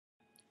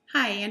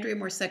Hi, Andrea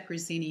Morisette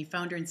Grazzini,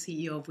 founder and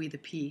CEO of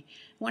WetheP.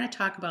 I want to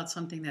talk about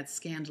something that's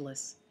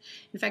scandalous.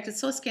 In fact, it's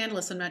so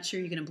scandalous, I'm not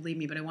sure you're going to believe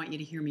me, but I want you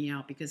to hear me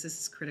out because this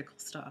is critical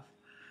stuff.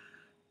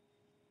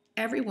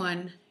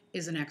 Everyone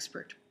is an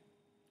expert.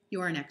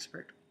 You're an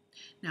expert.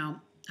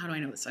 Now, how do I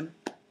know this? I'm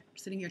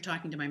sitting here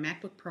talking to my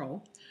MacBook Pro.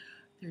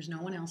 There's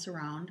no one else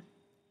around.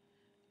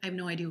 I have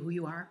no idea who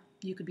you are.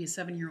 You could be a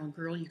 7-year-old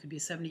girl. You could be a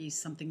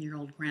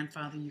 70-something-year-old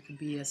grandfather. You could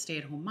be a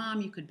stay-at-home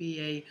mom. You could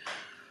be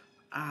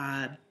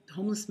a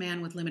homeless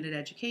man with limited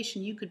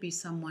education. You could be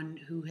someone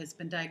who has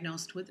been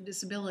diagnosed with a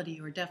disability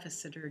or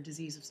deficit or a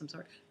disease of some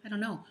sort. I don't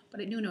know,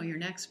 but I do know you're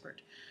an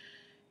expert.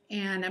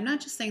 And I'm not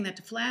just saying that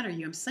to flatter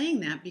you. I'm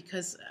saying that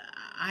because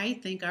I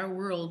think our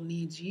world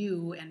needs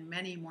you and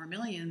many more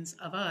millions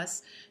of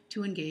us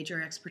to engage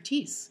our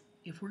expertise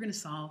if we're going to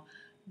solve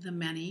the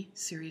many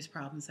serious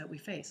problems that we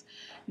face.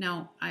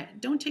 Now,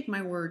 don't take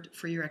my word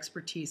for your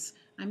expertise.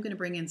 I'm going to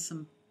bring in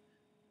some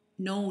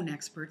known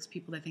experts,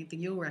 people I think that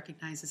you'll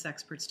recognize as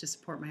experts to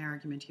support my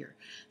argument here.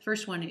 The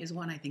first one is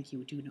one I think you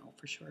do know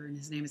for sure, and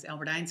his name is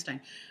Albert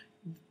Einstein,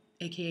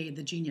 aka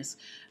the genius.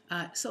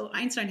 So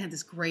Einstein had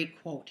this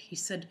great quote. He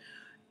said,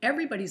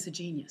 everybody's a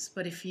genius,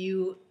 but if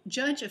you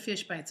judge a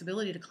fish by its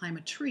ability to climb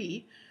a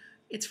tree,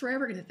 it's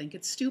forever going to think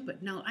it's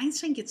stupid. Now,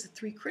 Einstein gets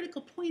 3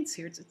 critical points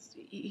here.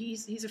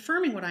 He's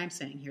affirming what I'm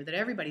saying here, that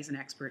everybody's an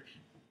expert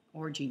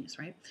or genius,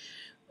 right?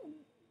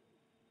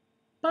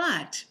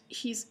 But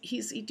he's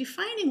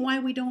defining why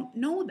we don't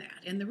know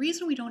that. And the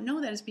reason we don't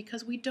know that is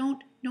because we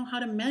don't know how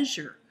to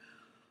measure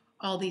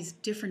all these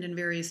different and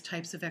various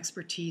types of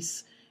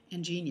expertise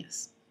and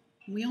genius.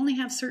 We only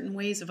have certain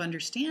ways of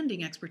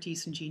understanding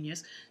expertise and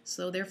genius,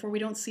 so therefore we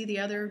don't see the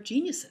other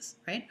geniuses,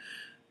 right?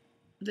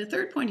 The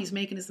third point he's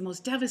making is the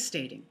most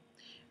devastating,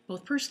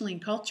 both personally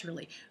and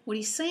culturally. What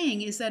he's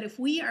saying is that if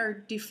we are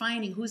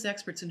defining who's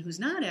experts and who's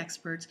not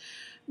experts,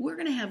 we're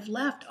going to have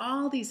left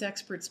all these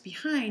experts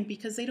behind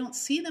because they don't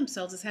see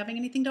themselves as having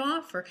anything to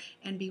offer.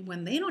 And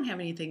when they don't have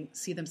anything,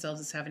 see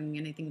themselves as having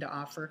anything to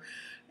offer,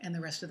 and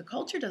the rest of the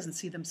culture doesn't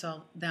see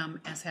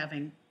them as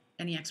having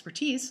any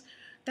expertise,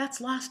 that's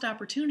lost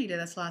opportunity,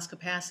 that's lost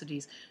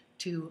capacities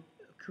to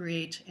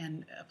create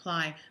and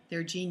apply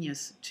their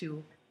genius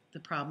to the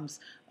problems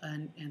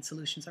and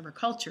solutions of our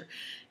culture.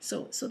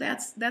 So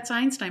that's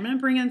Einstein. I'm going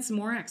to bring in some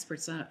more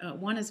experts.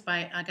 One is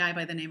by a guy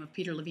by the name of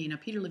Peter Levine. Now,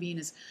 Peter Levine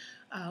is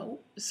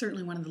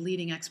certainly one of the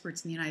leading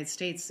experts in the United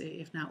States,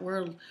 if not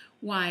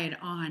worldwide,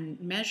 on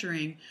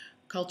measuring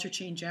culture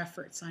change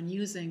efforts, on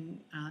using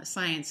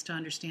science to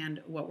understand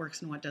what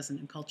works and what doesn't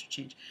in culture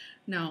change.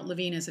 Now,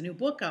 Levine has a new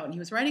book out, and he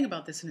was writing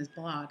about this in his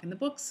blog. And the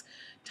book's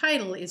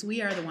title is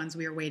We Are the Ones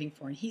We Are Waiting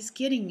For. And he's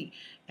getting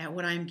at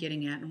what I'm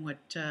getting at and what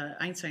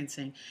Einstein's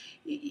saying.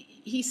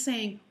 He's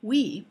saying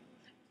we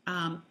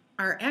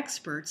are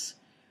experts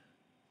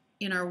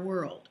in our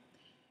world.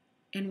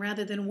 And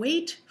rather than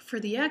wait for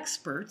the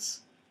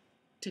experts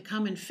to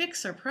come and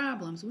fix our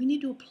problems, we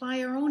need to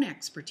apply our own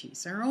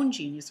expertise, our own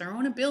genius, our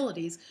own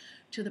abilities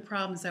to the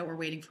problems that we're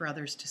waiting for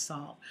others to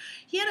solve.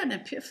 He had an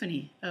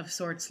epiphany of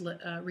sorts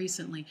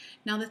recently.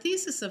 Now, the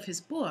thesis of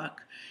his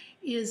book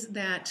is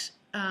that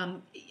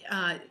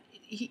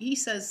he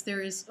says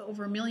there is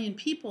over 1 million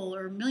people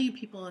or 1 million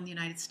people in the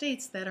United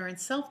States that are in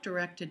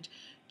self-directed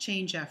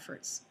change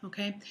efforts,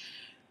 okay?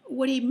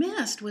 What he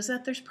missed was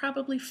that there's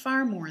probably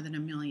far more than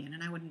 1 million,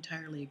 and I would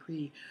entirely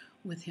agree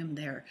with him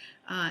there.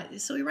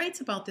 So he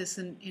writes about this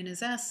in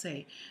his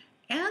essay,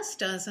 as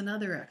does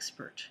another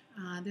expert.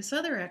 This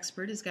other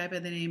expert is a guy by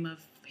the name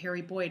of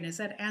Harry Boyd,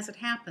 and as it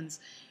happens,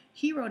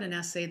 he wrote an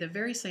essay the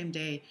very same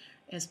day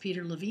as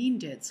Peter Levine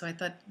did. So I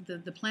thought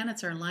the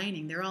planets are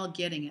aligning. They're all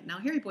getting it. Now,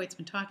 Harry Boyd's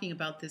been talking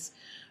about this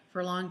for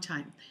a long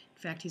time.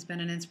 In fact, he's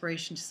been an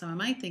inspiration to some of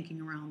my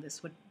thinking around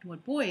this.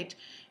 What Boyd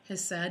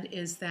has said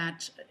is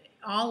that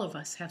all of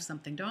us have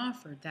something to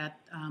offer, that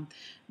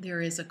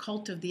there is a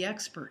cult of the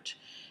expert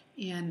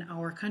in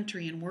our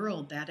country and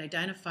world that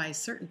identifies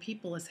certain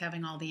people as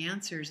having all the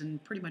answers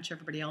and pretty much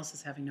everybody else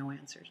is having no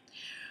answers.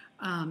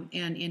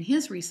 And in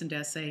his recent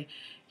essay,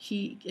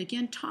 he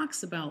again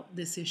talks about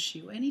this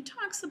issue, and he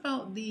talks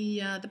about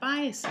the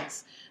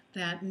biases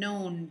that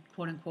known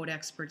quote-unquote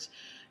experts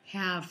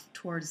have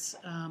towards,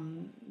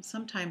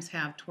 sometimes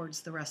have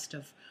towards the rest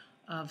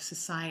of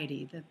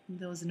society, that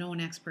those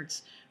known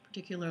experts,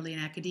 particularly in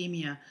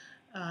academia,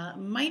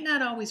 might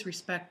not always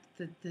respect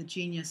the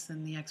genius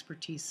and the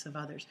expertise of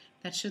others.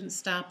 That shouldn't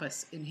stop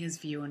us, in his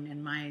view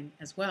and mine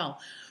as well.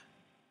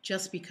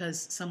 Just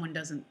because someone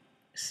doesn't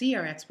see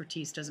our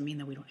expertise doesn't mean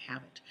that we don't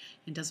have it,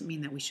 and doesn't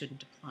mean that we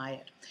shouldn't apply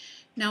it.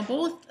 Now,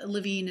 both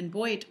Levine and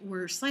Boyd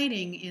were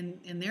citing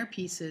in their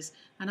pieces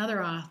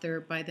another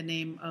author by the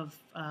name of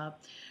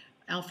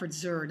Alfred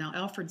Zurr. Now,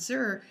 Alfred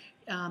Zurr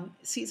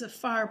sees a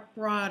far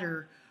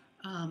broader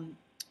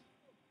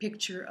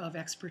picture of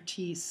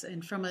expertise,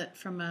 and from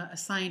a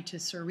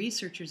scientist or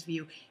researcher's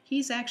view,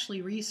 he's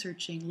actually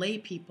researching lay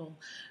people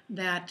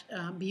that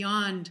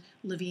beyond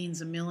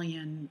Levine's 1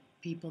 million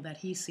people that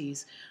he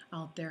sees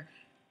out there,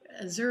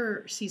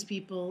 Zur sees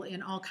people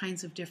in all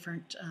kinds of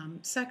different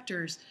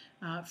sectors,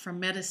 from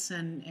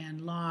medicine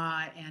and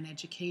law and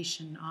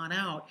education on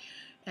out,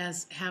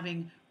 as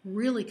having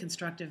really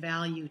constructive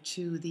value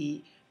to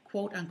the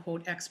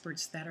quote-unquote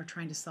experts that are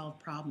trying to solve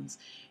problems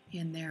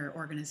in their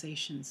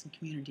organizations and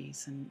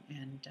communities and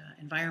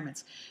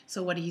environments.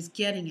 So what he's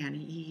getting at,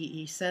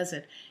 he says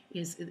it,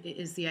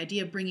 is the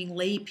idea of bringing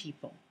lay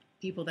people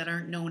that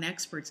aren't known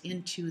experts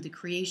into the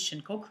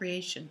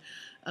co-creation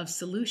of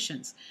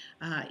solutions.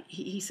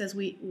 He says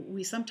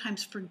we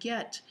sometimes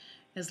forget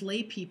as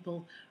lay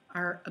people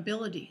our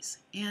abilities.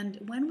 And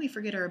when we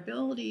forget our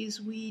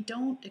abilities, we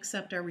don't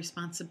accept our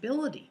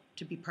responsibility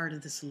to be part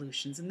of the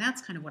solutions. And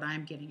that's kind of what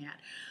I'm getting at.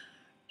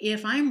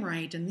 If I'm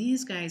right and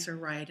these guys are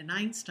right and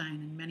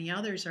Einstein and many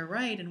others are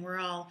right and we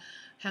all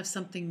have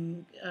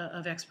something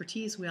of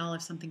expertise, we all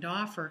have something to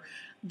offer,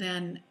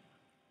 then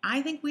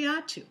I think we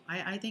ought to.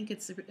 I think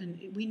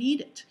we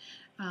need it,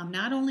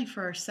 not only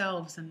for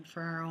ourselves and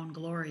for our own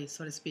glory,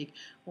 so to speak,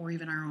 or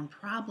even our own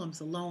problems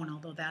alone,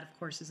 although that, of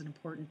course, is an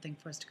important thing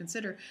for us to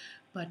consider,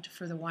 but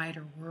for the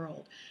wider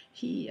world.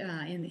 He,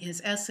 in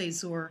his essay,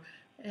 Zur,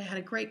 had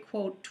a great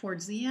quote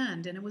towards the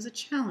end, and it was a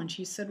challenge.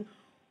 He said,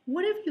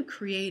 "What have you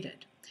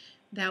created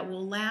that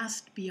will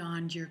last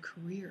beyond your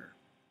career?"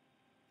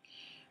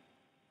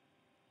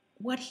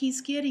 What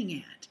he's getting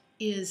at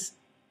is,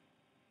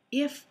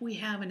 if we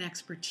have an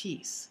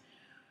expertise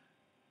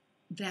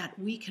that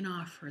we can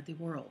offer the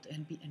world,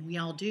 and we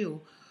all do,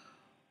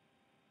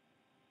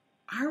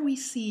 are we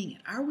seeing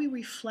it? Are we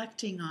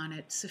reflecting on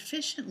it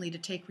sufficiently to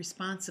take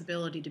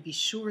responsibility to be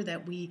sure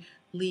that we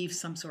leave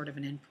some sort of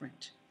an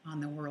imprint on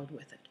the world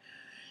with it?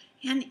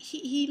 And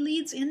he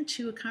leads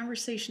into a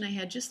conversation I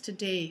had just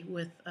today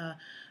with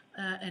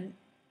an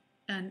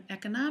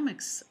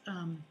economics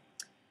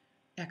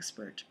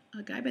expert,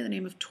 a guy by the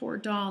name of Tor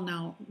Dahl.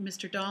 Now,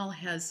 Mr. Dahl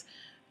has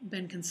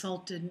been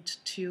consultant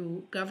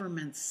to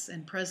governments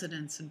and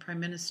presidents and prime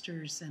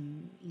ministers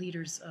and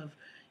leaders of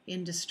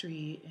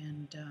industry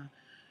and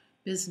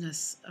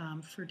business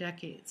for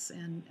decades,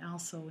 and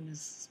also in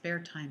his spare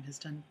time has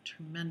done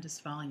tremendous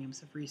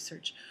volumes of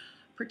research,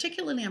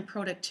 particularly on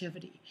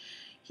productivity.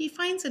 He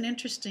finds an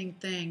interesting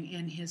thing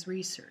in his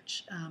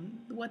research.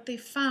 What they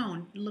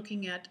found,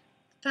 looking at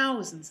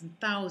thousands and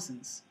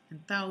thousands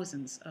and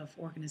thousands of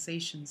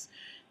organizations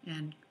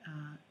and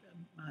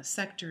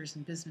sectors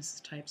and business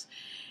types,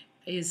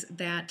 is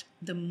that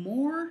the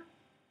more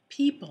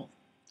people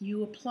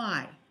you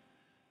apply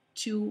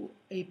to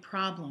a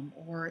problem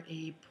or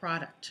a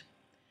product,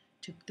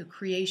 to the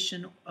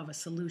creation of a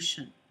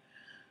solution,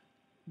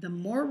 the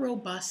more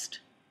robust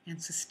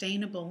and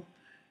sustainable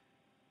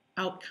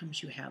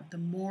outcomes you have, the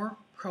more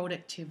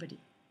productivity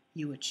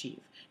you achieve.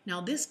 Now,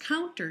 this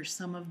counters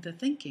some of the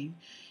thinking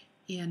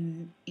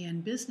in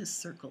business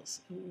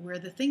circles, where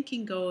the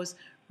thinking goes,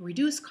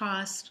 reduce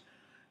cost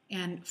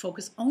and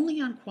focus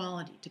only on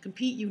quality. To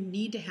compete, you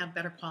need to have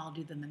better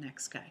quality than the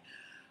next guy.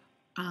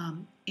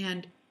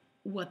 And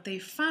what they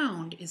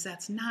found is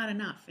that's not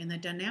enough. In the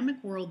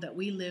dynamic world that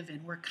we live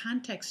in, where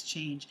contexts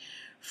change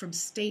from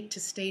state to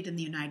state in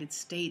the United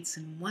States,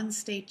 in one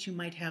state you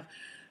might have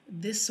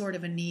this sort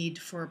of a need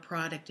for a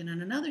product, and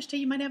in another state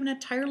you might have an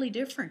entirely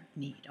different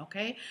need,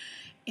 okay?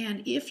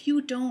 And if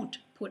you don't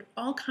put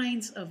all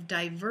kinds of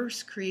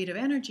diverse creative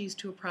energies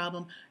to a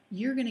problem,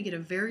 you're going to get a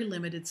very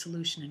limited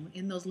solution. And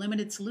in those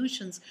limited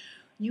solutions,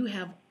 you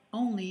have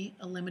only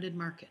a limited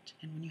market.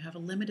 And when you have a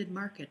limited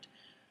market,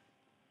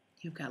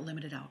 you've got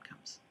limited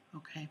outcomes,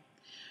 okay?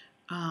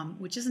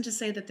 Which isn't to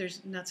say that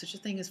there's not such a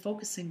thing as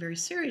focusing very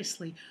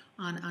seriously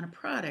on a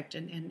product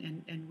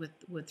and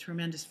with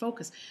tremendous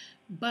focus.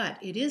 But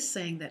it is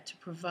saying that to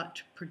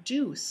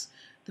produce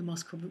the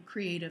most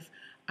creative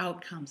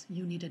outcomes,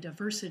 you need a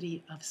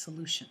diversity of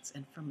solutions,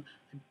 and from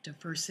a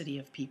diversity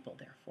of people,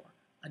 therefore.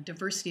 A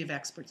diversity of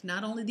experts,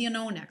 not only the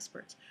known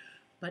experts,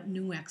 but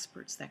new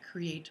experts that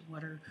create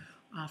what are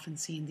often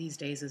seen these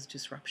days as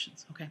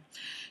disruptions, okay?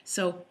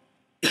 So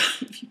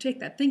if you take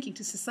that thinking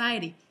to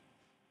society,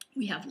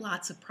 we have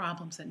lots of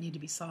problems that need to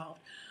be solved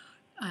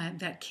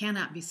that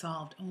cannot be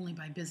solved only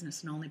by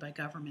business and only by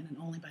government and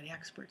only by the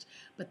experts,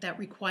 but that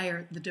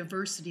require the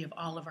diversity of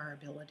all of our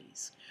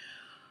abilities.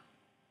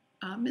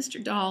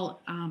 Mr. Dahl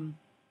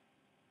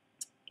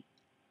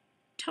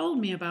told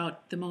me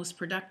about the most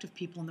productive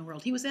people in the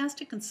world. He was asked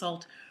to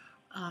consult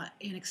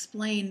and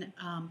explain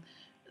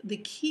the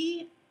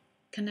key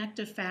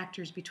connective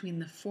factors between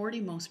the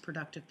 40 most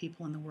productive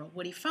people in the world.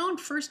 What he found,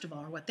 first of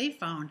all, or what they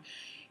found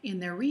in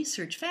their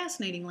research,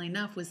 fascinatingly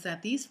enough, was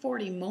that these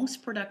 40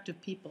 most productive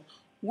people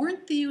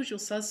weren't the usual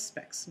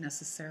suspects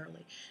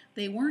necessarily.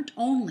 They weren't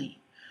only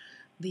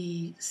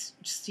the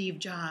Steve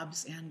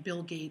Jobs and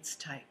Bill Gates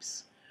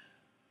types.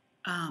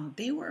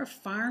 They were a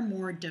far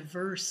more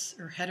diverse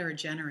or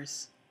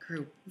heterogeneous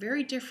group,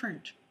 very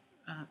different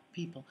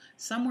people.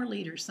 Some were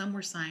leaders, some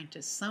were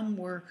scientists, some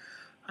were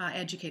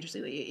educators.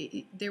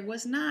 There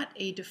was not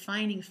a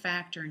defining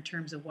factor in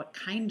terms of what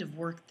kind of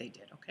work they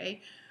did,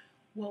 okay?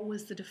 What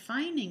was the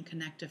defining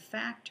connective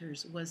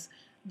factors was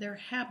their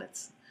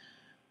habits,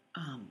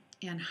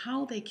 and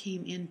how they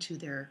came into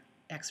their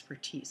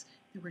expertise.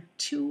 There were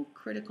two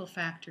critical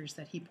factors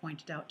that he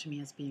pointed out to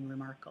me as being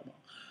remarkable.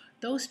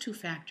 Those two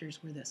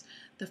factors were this.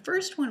 The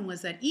first one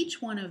was that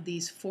each one of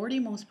these 40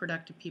 most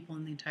productive people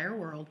in the entire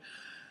world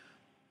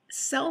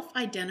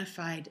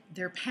self-identified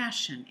their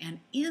passion, and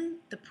in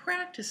the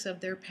practice of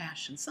their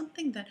passion, some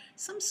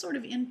sort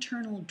of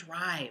internal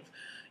drive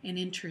and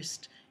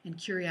interest and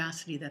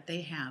curiosity that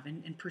they have,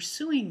 and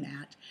pursuing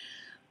that,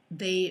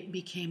 they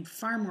became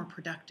far more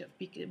productive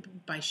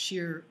by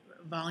sheer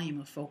volume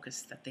of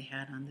focus that they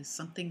had on this,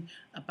 something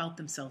about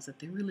themselves that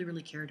they really,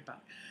 really cared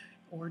about,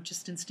 or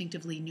just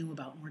instinctively knew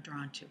about and were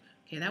drawn to.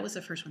 Okay, that was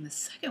the first one. The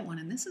second one,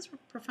 and this is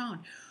profound,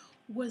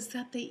 was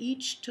that they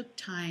each took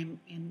time,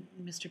 and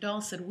Mr.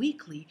 Dahl said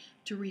weekly,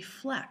 to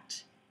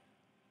reflect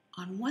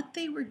on what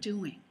they were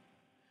doing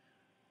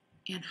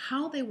and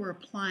how they were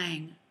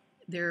applying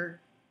their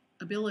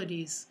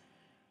abilities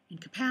and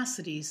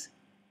capacities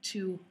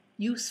to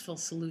useful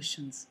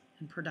solutions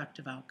and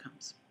productive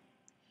outcomes.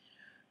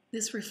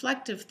 This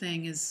reflective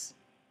thing is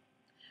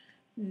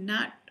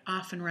not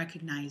often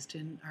recognized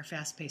in our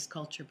fast-paced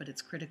culture, but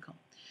it's critical.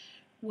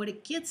 What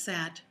it gets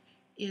at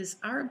is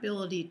our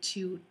ability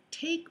to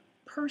take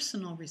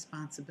personal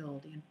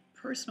responsibility and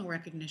personal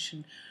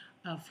recognition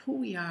of who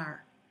we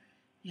are,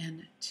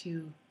 and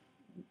to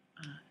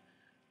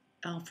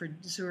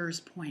Alfred Zur's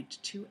point,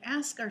 to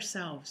ask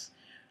ourselves,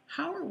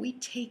 how are we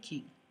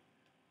taking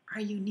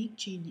our unique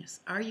genius,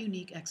 our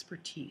unique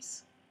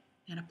expertise,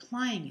 and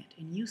applying it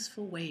in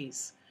useful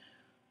ways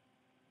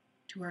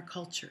to our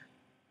culture?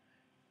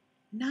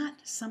 Not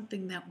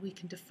something that we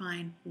can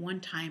define one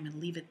time and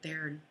leave it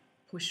there and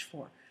push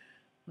for.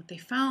 What they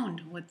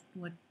found, what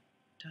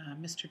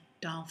Mr.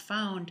 Dahl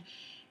found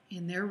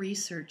in their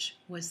research,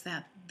 was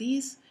that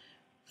these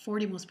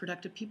 40 most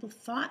productive people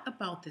thought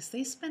about this.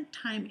 They spent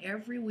time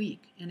every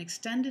week, an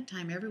extended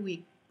time every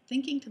week,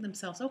 thinking to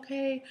themselves,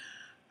 okay,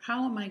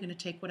 how am I going to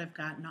take what I've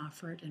got and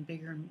offer it in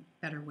bigger and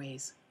better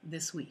ways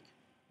this week?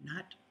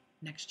 Not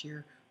next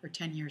year or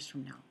 10 years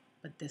from now,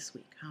 but this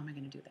week. How am I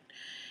going to do that?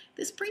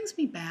 This brings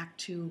me back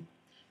to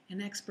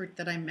an expert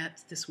that I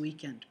met this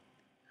weekend.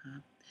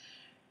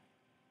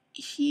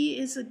 He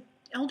is an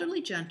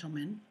elderly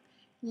gentleman,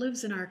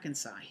 lives in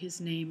Arkansas. His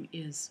name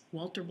is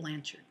Walter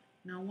Blanchard.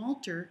 Now,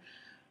 Walter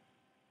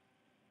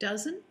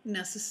doesn't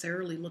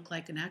necessarily look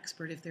like an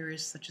expert, if there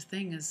is such a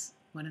thing as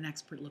what an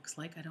expert looks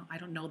like. I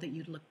don't know that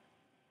you'd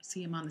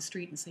see him on the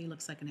street and say he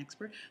looks like an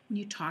expert. When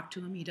you talk to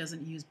him, he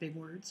doesn't use big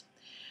words,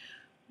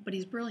 but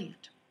he's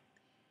brilliant.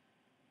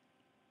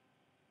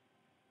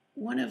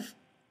 One of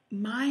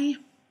my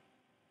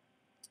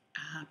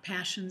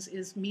passions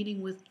is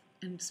meeting with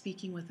and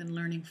speaking with and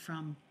learning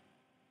from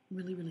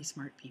really, really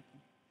smart people.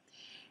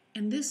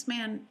 And this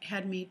man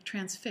had me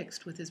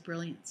transfixed with his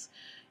brilliance.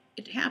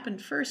 It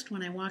happened first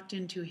when I walked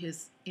into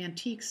his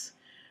antiques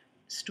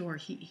store.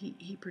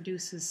 He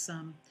produces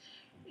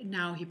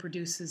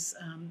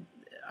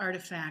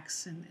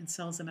artifacts and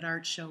sells them at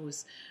art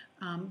shows.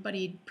 But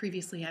he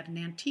previously had an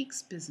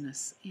antiques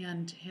business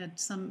and had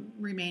some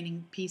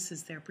remaining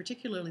pieces there,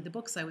 particularly the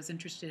books I was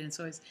interested in.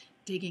 So I was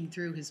digging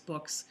through his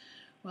books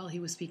while he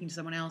was speaking to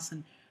someone else,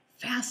 and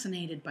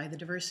fascinated by the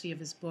diversity of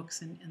his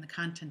books and the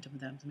content of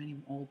them, many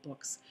old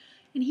books.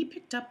 And he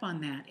picked up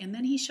on that, and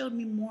then he showed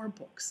me more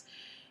books.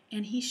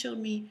 And he showed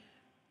me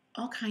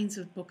all kinds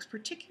of books,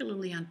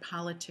 particularly on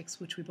politics,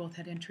 which we both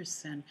had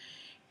interests in.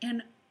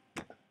 And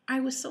I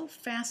was so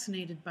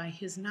fascinated by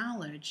his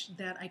knowledge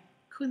that I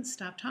couldn't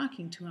stop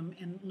talking to him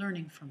and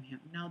learning from him.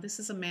 Now, this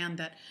is a man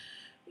that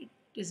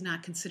is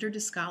not considered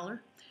a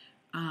scholar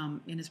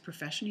in his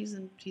profession.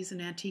 He's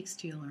an antiques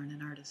dealer and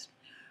an artist.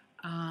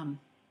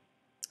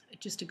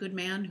 Just a good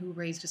man who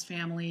raised his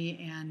family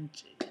and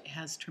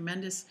has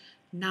tremendous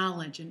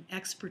knowledge and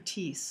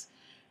expertise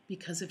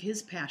because of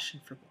his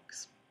passion for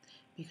books,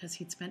 because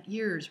he'd spent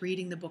years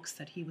reading the books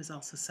that he was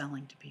also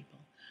selling to people,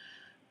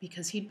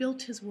 because he'd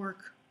built his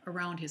work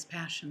around his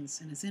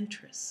passions and his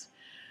interests,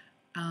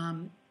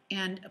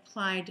 and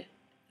applied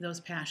those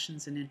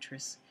passions and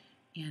interests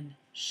in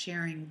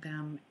sharing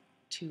them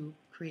to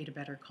create a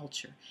better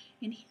culture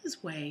in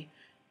his way.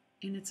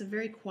 And it's a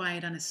very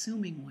quiet,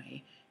 unassuming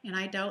way, and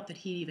I doubt that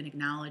he'd even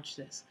acknowledge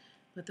this,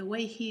 but the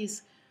way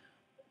he's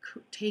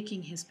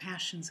taking his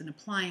passions and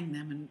applying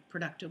them in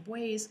productive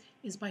ways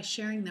is by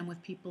sharing them with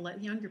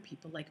younger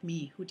people like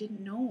me, who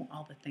didn't know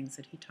all the things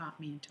that he taught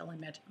me until I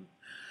met him,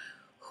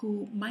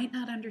 who might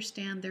not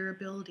understand their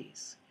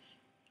abilities.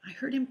 I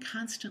heard him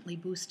constantly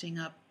boosting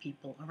up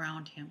people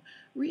around him,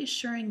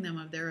 reassuring them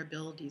of their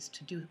abilities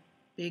to do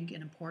big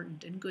and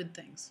important and good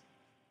things,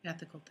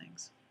 ethical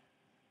things.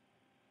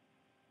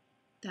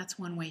 That's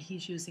one way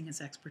he's using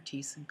his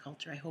expertise in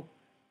culture. I hope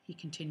he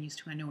continues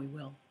to. I know he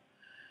will.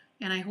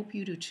 And I hope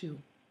you do too.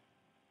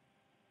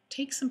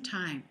 Take some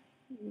time.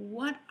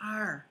 What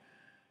are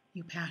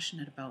you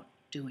passionate about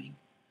doing?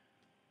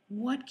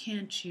 What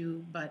can't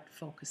you but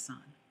focus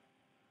on?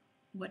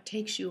 What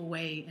takes you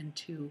away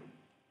into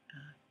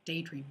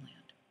daydream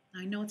land?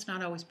 I know it's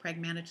not always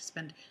pragmatic to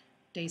spend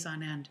days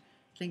on end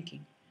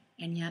thinking,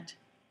 and yet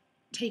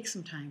take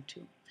some time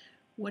to.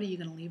 what are you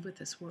going to leave with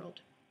this world?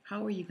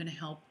 How are you going to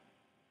help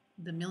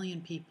the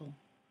million people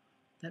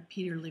that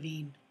Peter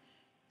Levine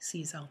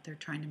sees out there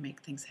trying to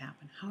make things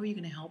happen? How are you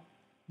going to help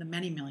the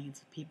many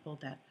millions of people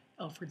that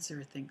Alfred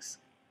Zurr thinks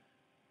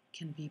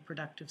can be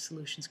productive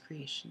solutions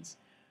creations?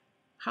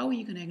 How are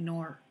you going to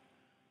ignore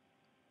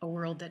a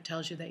world that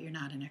tells you that you're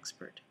not an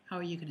expert? How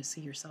are you going to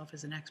see yourself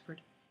as an expert?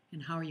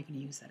 And how are you going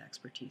to use that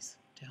expertise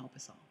to help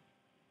us all?